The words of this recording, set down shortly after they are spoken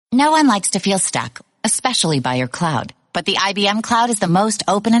No one likes to feel stuck, especially by your cloud. But the IBM Cloud is the most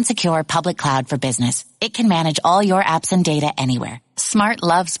open and secure public cloud for business. It can manage all your apps and data anywhere. Smart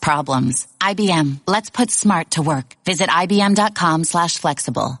loves problems. IBM, let's put smart to work. Visit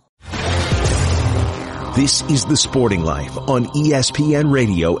IBM.com/flexible. This is The Sporting Life on ESPN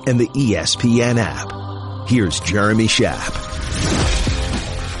Radio and the ESPN app. Here's Jeremy Schaap.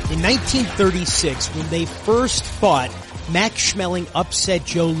 In 1936, when they first fought, Max Schmeling upset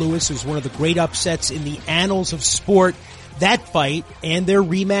Joe Louis. It was one of the great upsets in the annals of sport. That fight and their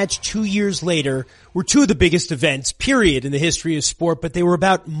rematch 2 years later were two of the biggest events, period, in the history of sport, but they were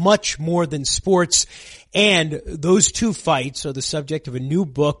about much more than sports. And those two fights are the subject of a new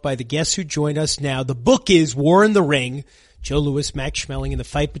book by the guests who join us now. The book is War in the Ring, Joe Louis, Max Schmeling, and the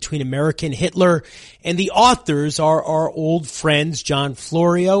fight between America and Hitler. And the authors are our old friends, John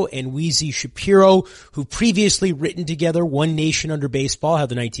Florio and Ouisie Shapiro, who previously written together One Nation Under Baseball, how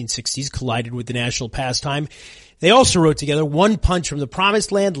the 1960s collided with the national pastime. They also wrote together One Punch from the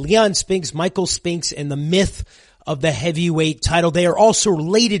Promised Land, Leon Spinks, Michael Spinks, and the Myth of the Heavyweight title. They are also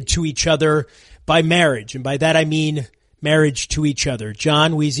related to each other by marriage, and by that I mean marriage to each other.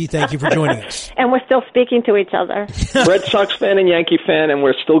 John, Ouisie, thank you for joining us. And we're still speaking to each other. Red Sox fan and Yankee fan, and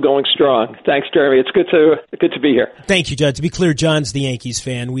we're still going strong. Thanks, Jeremy. It's good to be here. Thank you, John. To be clear, John's the Yankees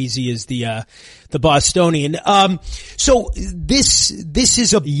fan. Ouisie is the Bostonian. So this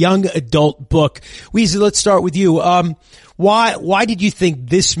is a young adult book. Ouisie, let's start with you. Why did you think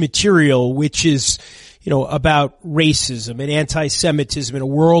this material, which is about racism and anti-Semitism in a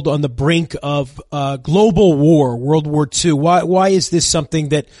world on the brink of global war, World War II. Why is this something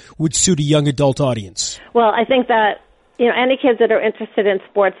that would suit a young adult audience? Well, I think that, any kids that are interested in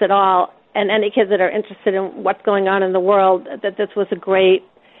sports at all and any kids that are interested in what's going on in the world, that this was a great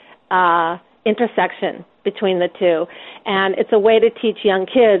intersection between the two. And it's a way to teach young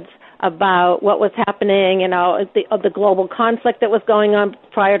kids about what was happening, the global conflict that was going on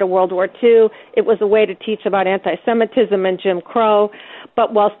prior to World War II. It was a way to teach about anti-Semitism and Jim Crow,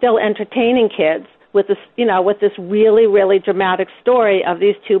 but while still entertaining kids with this, with this really, really dramatic story of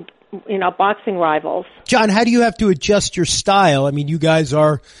these two, boxing rivals. John, how do you have to adjust your style? I mean, you guys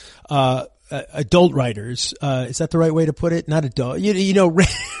are adult writers. Is that the right way to put it? Not adult.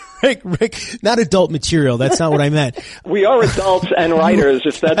 Rick, not adult material. That's not what I meant. We are adults and writers,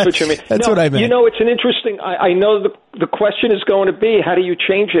 if that's what you mean. That's what I meant. It's an interesting, I know the question is going to be, how do you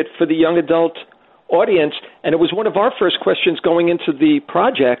change it for the young adult audience? And it was one of our first questions going into the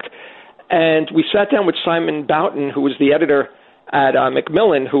project. And we sat down with Simon Boughton, who was the editor at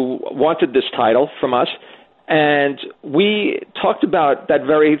Macmillan, who wanted this title from us. And we talked about that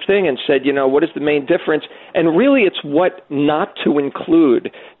very thing and said, what is the main difference? And really it's what not to include,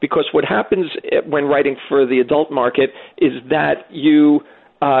 because what happens when writing for the adult market is that you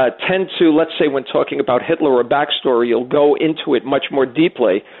tend to, let's say when talking about Hitler or backstory, you'll go into it much more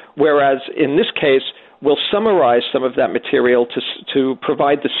deeply, whereas in this case, we'll summarize some of that material to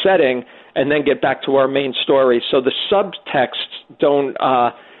provide the setting and then get back to our main story. So the subtexts don't...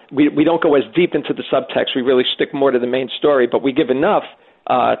 We don't go as deep into the subtext. We really stick more to the main story, but we give enough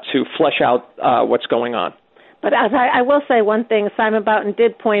to flesh out what's going on. But as I will say one thing, Simon Boughton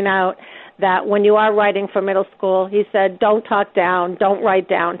did point out that when you are writing for middle school, he said, don't talk down, don't write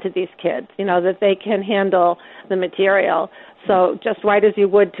down to these kids, that they can handle the material. So just write as you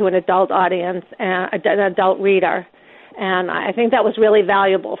would to an adult audience, and an adult reader. And I think that was really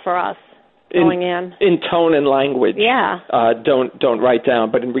valuable for us. Going in tone and language. Yeah. Don't write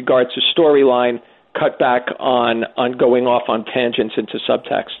down. But in regards to storyline, cut back on going off on tangents into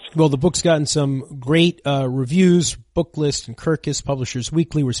subtext. Well, the book's gotten some great reviews. Booklist and Kirkus, Publishers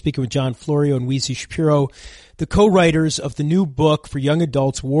Weekly. We're speaking with John Florio and Ouisie Shapiro, the co-writers of the new book for young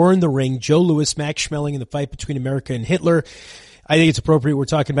adults, War in the Ring, Joe Louis, Max Schmeling, and the fight between America and Hitler. I think it's appropriate we're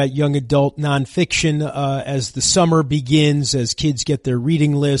talking about young adult nonfiction as the summer begins, as kids get their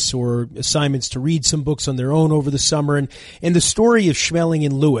reading lists or assignments to read some books on their own over the summer. And the story of Schmeling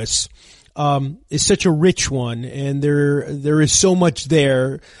and Louis is such a rich one, and there is so much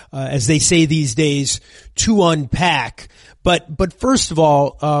there, as they say these days, to unpack. But first of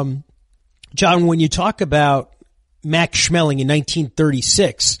all, John, when you talk about Max Schmeling in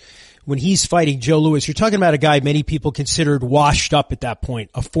 1936, when he's fighting Joe Louis, you're talking about a guy many people considered washed up at that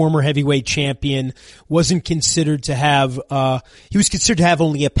point, a former heavyweight champion, wasn't considered to have, he was considered to have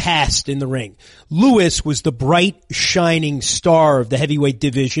only a past in the ring. Louis was the bright, shining star of the heavyweight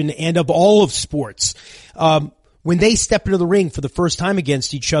division and of all of sports. When they step into the ring for the first time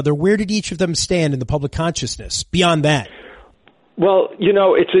against each other, where did each of them stand in the public consciousness beyond that? Well,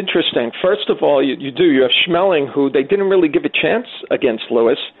 it's interesting. First of all, you have Schmeling, who they didn't really give a chance against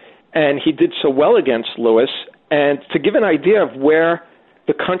Louis. and he did so well against Lewis. And to give an idea of where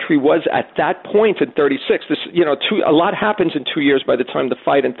the country was at that point in 36, this, a lot happens in 2 years by the time the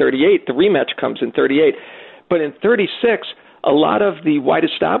fight in 38. The rematch comes in 38. But in 36, a lot of the white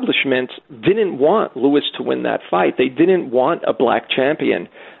establishment didn't want Lewis to win that fight. They didn't want a black champion.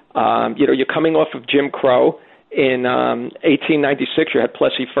 You're coming off of Jim Crow. In 1896, you had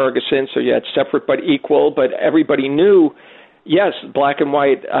Plessy Ferguson, so you had separate but equal, but everybody knew, yes, black and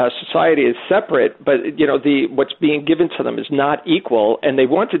white society is separate, but what's being given to them is not equal, and they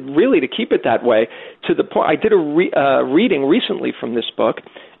wanted really to keep it that way. To the point, I did a reading recently from this book,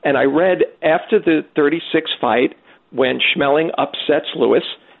 and I read after the 36 fight when Schmeling upsets Lewis,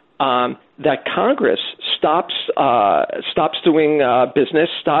 that Congress stops doing business,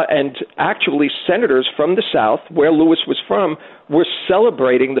 and actually senators from the South, where Lewis was from, were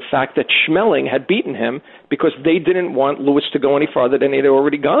celebrating the fact that Schmeling had beaten him because they didn't want Lewis to go any farther than he had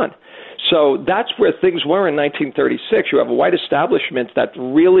already gone. So that's where things were in 1936. You have a white establishment that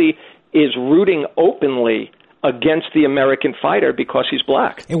really is rooting openly against the American fighter because he's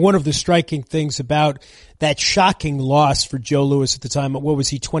black. And one of the striking things about that shocking loss for Joe Louis at the time, what was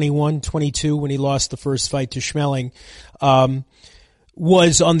he, 21, 22, when he lost the first fight to Schmeling,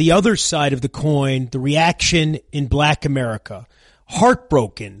 was on the other side of the coin, the reaction in black America.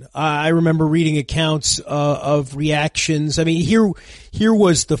 Heartbroken. I remember reading accounts of reactions. I mean, here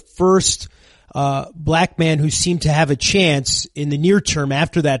was the first black man who seemed to have a chance in the near term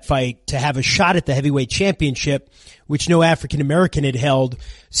after that fight to have a shot at the heavyweight championship, which no African American had held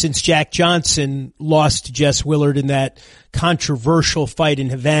since Jack Johnson lost to Jess Willard in that controversial fight in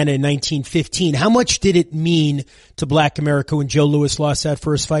Havana in 1915. How much did it mean to black America when Joe Louis lost that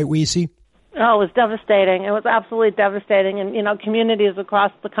first fight, Ouisie? Oh, it was devastating. It was absolutely devastating. And, communities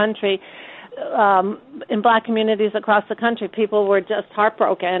across the country, in black communities across the country, people were just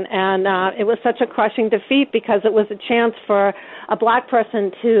heartbroken. And it was such a crushing defeat because it was a chance for a black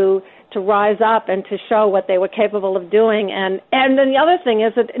person to rise up and to show what they were capable of doing. And then the other thing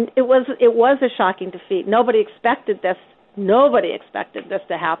is that it was a shocking defeat. Nobody expected this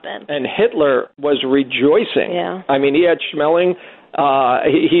to happen. And Hitler was rejoicing. Yeah. I mean, he had Schmeling.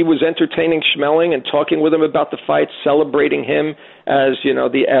 He was entertaining Schmeling and talking with him about the fight, celebrating him as,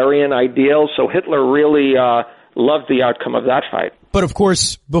 the Aryan ideal. So Hitler really loved the outcome of that fight. But of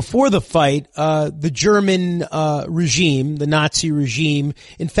course, before the fight, the German regime, the Nazi regime,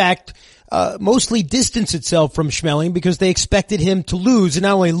 in fact, mostly distanced itself from Schmeling because they expected him to lose, and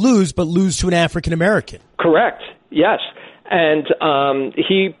not only lose, but lose to an African American. Correct. Yes. And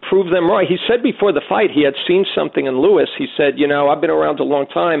he proved them right. He said before the fight he had seen something in Lewis. He said, I've been around a long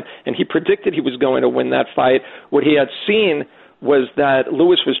time, and he predicted he was going to win that fight. What he had seen was that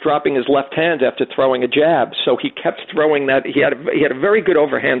Lewis was dropping his left hand after throwing a jab, so he kept throwing that. He had a very good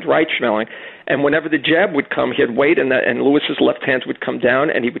overhand right, Schmeling, and whenever the jab would come, he'd wait, and Lewis's left hand would come down,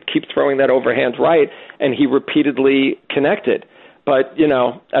 and he would keep throwing that overhand right, and he repeatedly connected. But,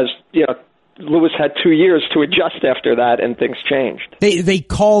 Lewis had 2 years to adjust after that, and things changed. They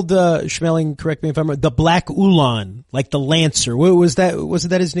called Schmeling, correct me if I'm wrong, the Black Ulan, like the Lancer. What was that?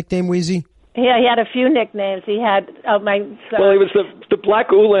 Wasn't that his nickname, Ouisie? Yeah, he had a few nicknames. He had he was the Black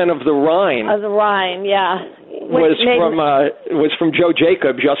Ulan of the Rhine. Of the Rhine, yeah. Was from Joe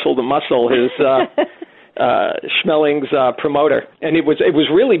Jacob, Justle the Muscle, his Schmeling's promoter, and it was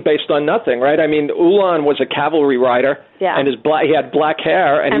really based on nothing, right? I mean, Ulan was a cavalry rider, yeah, and he had black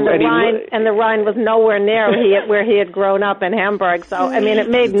hair, and the Rhine was nowhere near where he had grown up in Hamburg. So I mean, it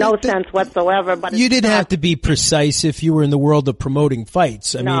made no sense whatsoever. But you didn't have to be precise if you were in the world of promoting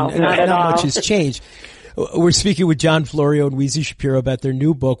fights. I mean, not much has changed. We're speaking with John Florio and Ouisie Shapiro about their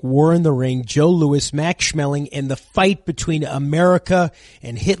new book, War in the Ring, Joe Louis, Max Schmeling, and the fight between America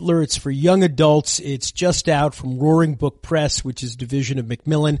and Hitler. It's for young adults. It's just out from Roaring Book Press, which is a division of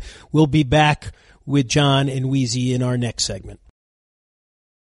Macmillan. We'll be back with John and Ouisie in our next segment.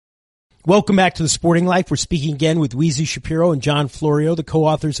 Welcome back to The Sporting Life. We're speaking again with Ouisie Shapiro and John Florio, the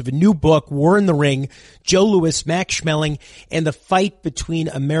co-authors of a new book, War in the Ring, Joe Louis, Max Schmeling, and the fight between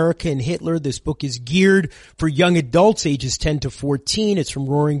America and Hitler. This book is geared for young adults, ages 10 to 14. It's from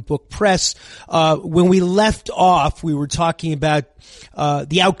Roaring Book Press. When we left off, we were talking about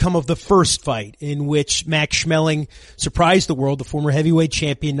the outcome of the first fight, in which Max Schmeling surprised the world, the former heavyweight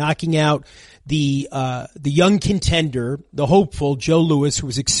champion, knocking out the young contender, the hopeful Joe Louis, who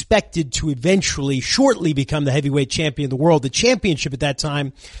was expected expected to eventually, shortly become the heavyweight champion of the world. The championship at that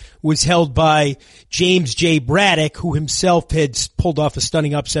time was held by James J. Braddock, who himself had pulled off a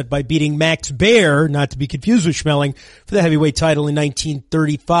stunning upset by beating Max Baer, not to be confused with Schmeling, for the heavyweight title in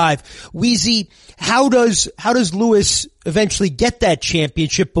 1935. Ouisie, how does Lewis eventually get that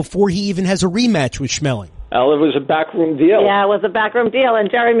championship before he even has a rematch with Schmeling? Well, it was a backroom deal. Yeah, it was a backroom deal, and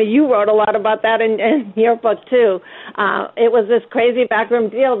Jeremy, you wrote a lot about that in your book too. It was this crazy backroom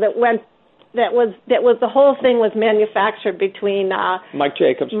deal that was the whole thing was manufactured between Mike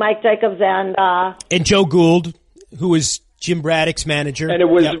Jacobs and Joe Gould, who was Jim Braddock's manager. And it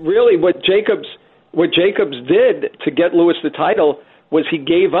was really what Jacobs did to get Lewis the title was he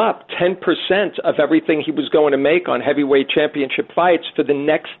gave up 10% of everything he was going to make on heavyweight championship fights for the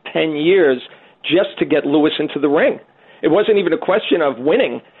next 10 years just to get Lewis into the ring. It wasn't even a question of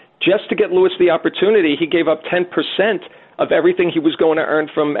winning. Just to get Lewis the opportunity, he gave up 10% of everything he was going to earn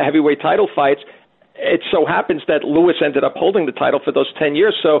from heavyweight title fights. It so happens that Lewis ended up holding the title for those 10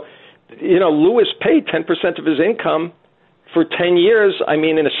 years. So, Lewis paid 10% of his income for 10 years. I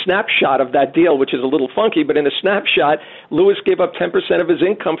mean, in a snapshot of that deal, which is a little funky, but in a snapshot, Lewis gave up 10% of his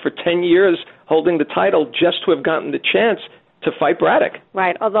income for 10 years holding the title just to have gotten the chance to fight Braddock.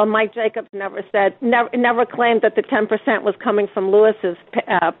 Right, although Mike Jacobs never claimed that the 10% was coming from Lewis's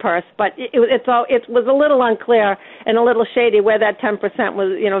purse, but it was a little unclear and a little shady where that 10%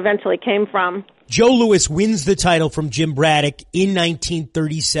 was, eventually came from. Joe Louis wins the title from Jim Braddock in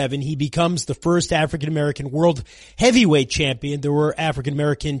 1937. He becomes the first African-American world heavyweight champion. There were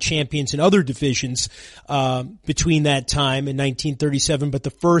African-American champions in other divisions between that time in 1937, but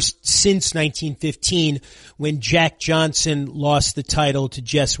the first since 1915 when Jack Johnson lost the title to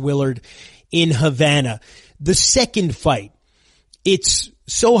Jess Willard in Havana. The second fight, it's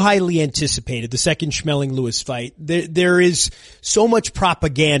so highly anticipated, the second Schmeling-Lewis fight. There is so much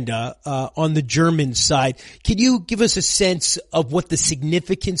propaganda on the German side. Can you give us a sense of what the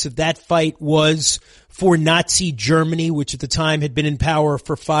significance of that fight was for Nazi Germany, which at the time had been in power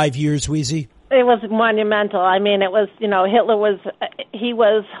for 5 years, Ouisie? It was monumental. I mean, it was, Hitler was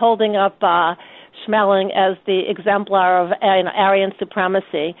holding up Schmeling as the exemplar of Aryan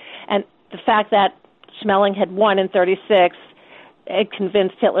supremacy. And the fact that Schmeling had won in 36, it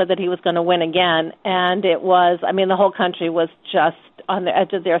convinced Hitler that he was going to win again. And it was, the whole country was just on the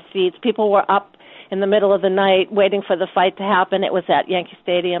edge of their seats. People were up in the middle of the night waiting for the fight to happen. It was at Yankee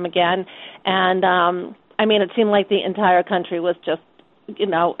Stadium again. And, it seemed like the entire country was just,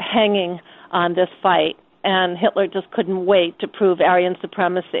 hanging on this fight. And Hitler just couldn't wait to prove Aryan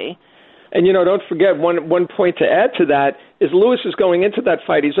supremacy. And, don't forget, one point to add to that is Lewis is going into that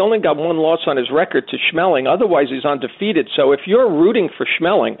fight. He's only got one loss on his record to Schmeling. Otherwise, he's undefeated. So if you're rooting for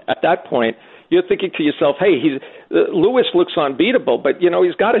Schmeling at that point, you're thinking to yourself, hey, Lewis looks unbeatable, but,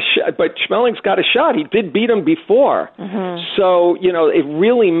 he's got but Schmeling's got a shot. He did beat him before. Mm-hmm. So, it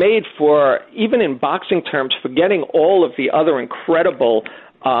really made for, even in boxing terms, forgetting all of the other incredible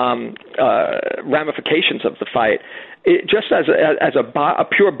ramifications of the fight. Just as a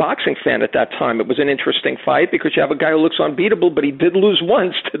pure boxing fan at that time, it was an interesting fight because you have a guy who looks unbeatable, but he did lose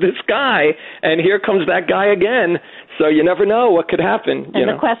once to this guy, and here comes that guy again. So you never know what could happen. And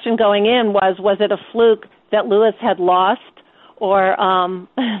the question going in was it a fluke that Lewis had lost or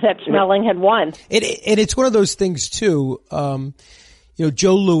that Schmeling had won? And it's one of those things, too.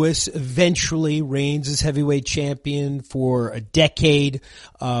 Joe Louis eventually reigns as heavyweight champion for a decade.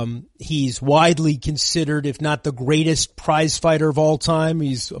 He's widely considered, if not the greatest prize fighter of all time.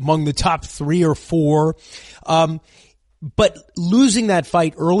 He's among the top 3 or 4. But losing that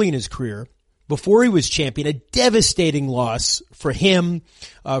fight early in his career, before he was champion, a devastating loss for him,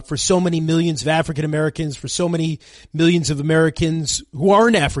 for so many millions of African Americans, for so many millions of Americans who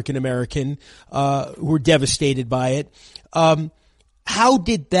aren't African American, who were devastated by it. How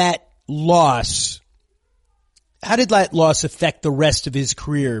did that loss affect the rest of his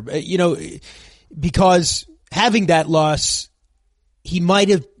career? Because having that loss, he might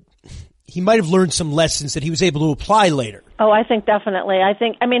have learned some lessons that he was able to apply later. Oh, I think definitely.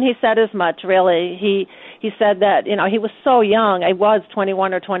 He said as much, really. He said that, he was so young. I was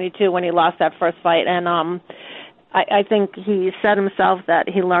 21 or 22 when he lost that first fight. And, I think he said himself that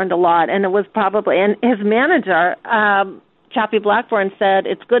he learned a lot. And it was probably, and his manager, Chappie Blackburn said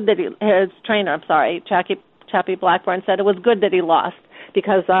his trainer, Chappie Blackburn said it was good that he lost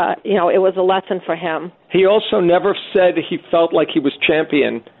because, it was a lesson for him. He also never said he felt like he was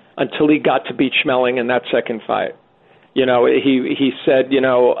champion until he got to beat Schmeling in that second fight. He said,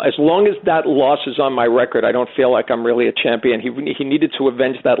 as long as that loss is on my record, I don't feel like I'm really a champion. He needed to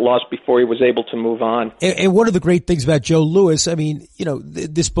avenge that loss before he was able to move on. And one of the great things about Joe Louis,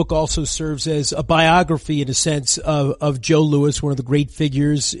 this book also serves as a biography in a sense of Joe Louis, one of the great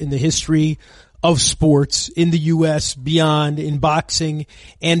figures in the history of sports in the U.S., beyond, in boxing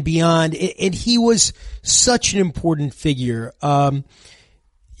and beyond. And he was such an important figure.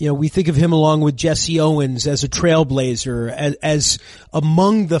 We think of him along with Jesse Owens as a trailblazer, as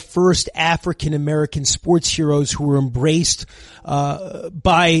among the first African-American sports heroes who were embraced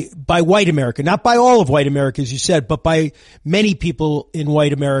by white America. Not by all of white America, as you said, but by many people in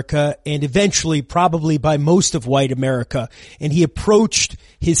white America, and eventually probably by most of white America. And he approached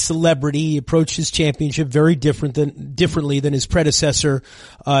his celebrity, he approached his championship very differently than his predecessor,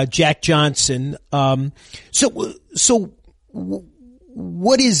 Jack Johnson.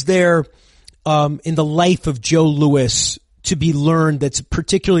 What is there in the life of Joe Louis to be learned that's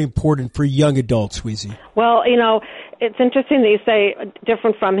particularly important for young adults, Ouisie? Well, it's interesting that you say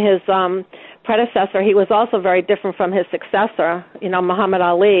different from his predecessor. He was also very different from his successor, Muhammad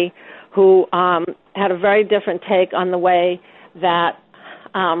Ali, who had a very different take on the way that,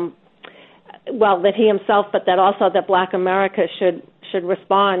 that he himself, but that also that Black America should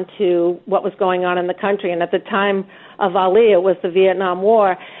respond to what was going on in the country. And at the time of Ali, it was the Vietnam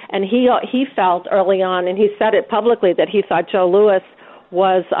War, and he felt early on, and he said it publicly, that he thought Joe Louis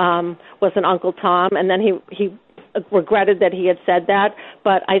was an Uncle Tom, and then he regretted that he had said that.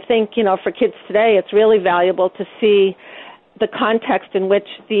 But I think for kids today, it's really valuable to see the context in which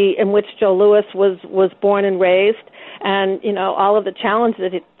Joe Louis was born and raised, and all of the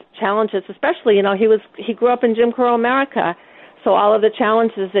challenges, especially he grew up in Jim Crow America. So all of the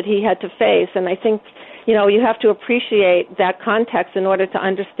challenges that he had to face, and I think, you have to appreciate that context in order to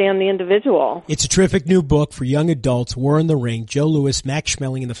understand the individual. It's a terrific new book for young adults, War in the Ring, Joe Louis, Max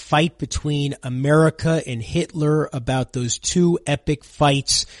Schmeling, and the fight between America and Hitler, about those two epic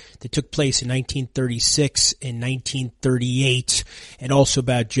fights that took place in 1936 and 1938, and also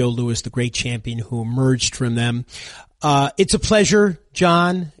about Joe Louis, the great champion who emerged from them. It's a pleasure,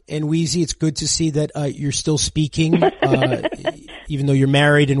 John and Ouisie. It's good to see that you're still speaking, even though you're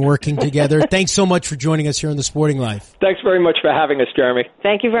married and working together. Thanks so much for joining us here on The Sporting Life. Thanks very much for having us, Jeremy.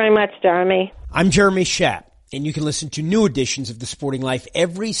 Thank you very much, Jeremy. I'm Jeremy Schaap, and you can listen to new editions of The Sporting Life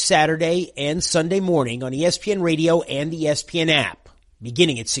every Saturday and Sunday morning on ESPN Radio and the ESPN app,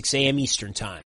 beginning at 6 a.m. Eastern Time.